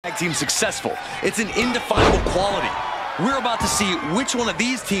team successful. It's an indefinable quality. We're about to see which one of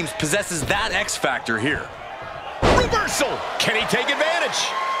these teams possesses that X factor here. Reversal! Can he take advantage?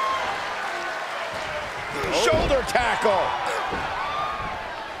 Shoulder tackle.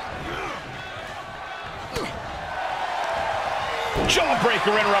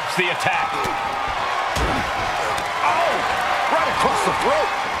 Jawbreaker interrupts the attack. Oh! Right across the throat.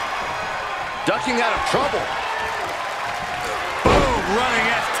 Ducking out of trouble. Boom! Running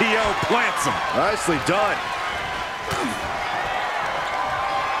STO plants him. Nicely done.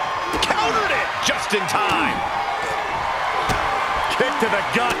 Countered it just in time. Kick to the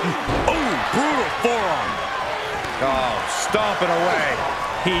gut. Oh, brutal forearm. Oh, stomping away.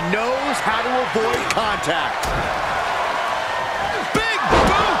 He knows how to avoid contact. Big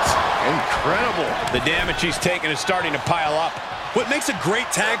boot! Incredible. The damage he's taken is starting to pile up. What makes a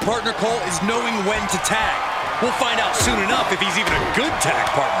great tag partner, Cole, is knowing when to tag. We'll find out soon enough if he's even a good tag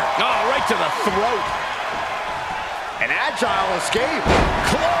partner. Oh, right to the throat. An agile escape.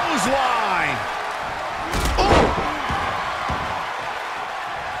 Clothesline. Oh!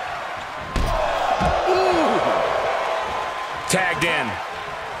 Tagged in.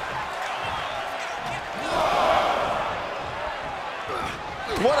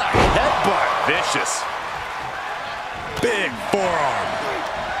 What a headbutt. Vicious. Big forearm.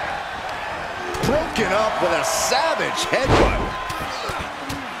 Broken up with a savage headbutt.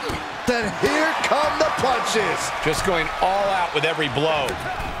 Then here come the punches. Just going all out with every blow.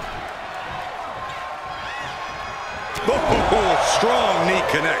 Oh, strong knee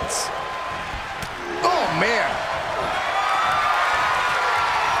connects. Oh, man.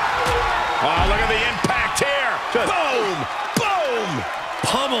 Oh, look at the impact here. Just boom, boom.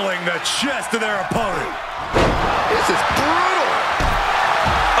 Pummeling the chest of their opponent. This is brutal.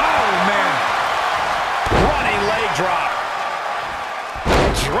 Oh, man. Running leg drop.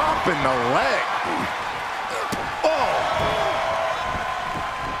 Dropping the leg. Oh.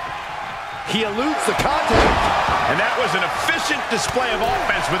 He eludes the contact. And that was an efficient display of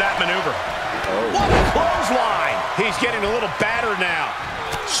offense with that maneuver. Oh. What a clothesline. He's getting a little battered now.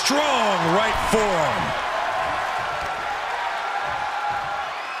 Strong right forearm.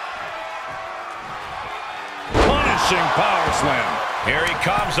 Punishing power slam. Here he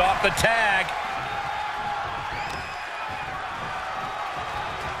comes off the tag.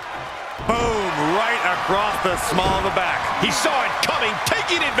 Boom, right across the small of the back. He saw it coming,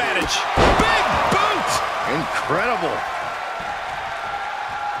 taking advantage. Big boot. Incredible.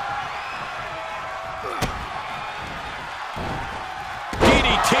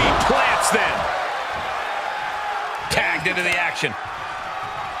 DDT plants them. Tagged into the action.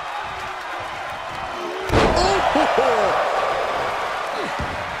 Oh!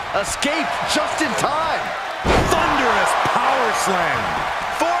 Escape just in time. Thunderous power slam.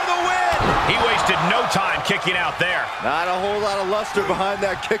 For the win. He wasted no time kicking out there. Not a whole lot of luster behind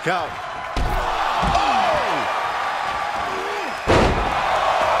that kick out. Oh!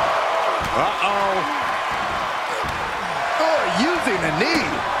 Uh-oh. Oh, using the knee.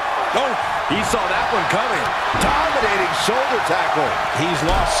 Oh, he saw that one coming. Dominating shoulder tackle. He's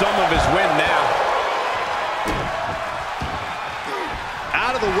lost some of his wind now.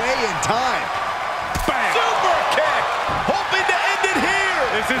 Out of the way in time. Bang. Super kick. Hoping to end it here.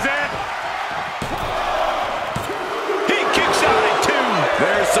 This is it. He kicks out at 2.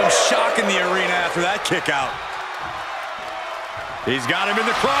 There's some shock in the arena after that kick out. He's got him in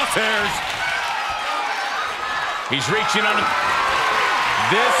the crosshairs. He's reaching under.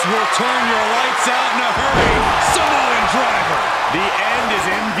 This will turn your lights out in a hurry. Samoan driver. The end is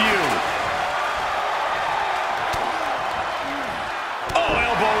in view. Oh,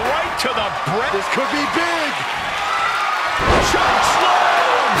 elbow right to the breast. This could be big. Choke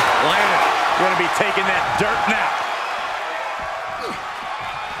slam. Landed. Going to be taking that dirt nap.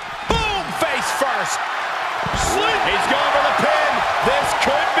 Boom, face first. Slit. He's going for the pin. This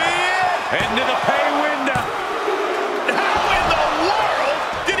could be it. Into the pay window. How in the world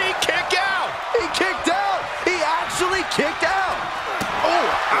did he kick out? He kicked out. He actually kicked out. Oh,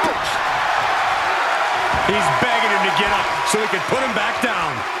 ouch. He's begging him to get up so he can put him back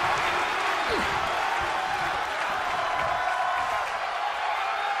down.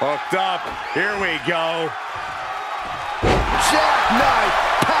 Hooked up. Here we go. Jackknife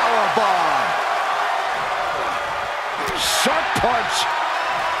powerbomb. Sharp punch.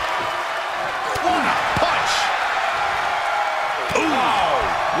 What a punch. Ooh. Oh,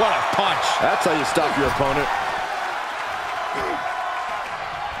 what a punch. That's how you stop your opponent.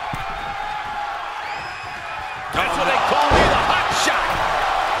 That's what they call me, the hot shot.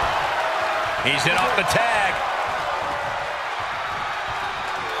 He's in off the tag.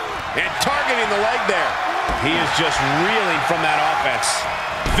 And targeting the leg there. He is just reeling from that offense.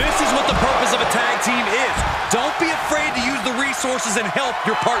 This is what the purpose of a tag team is. Don't be afraid to use the resources and help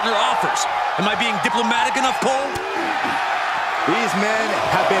your partner offers. Am I being diplomatic enough, Cole? These men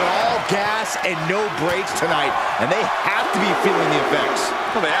have been all gas and no brakes tonight, and they have to be feeling the effects.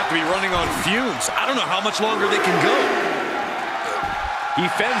 Well, they have to be running on fumes. I don't know how much longer they can go. He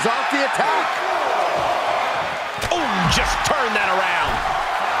fends off the attack. Oh, just turn that around.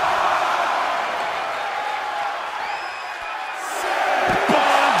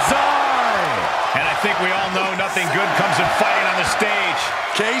 And I think we all know nothing good comes in fighting on the stage.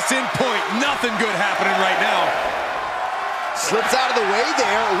 Case in point, nothing good happening right now. Slips out of the way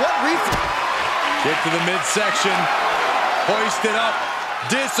there. What reason? Kick to the midsection. Hoisted up.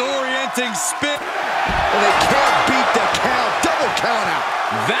 Disorienting spin. Well, they can't beat the count. Double count out.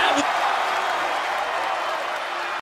 That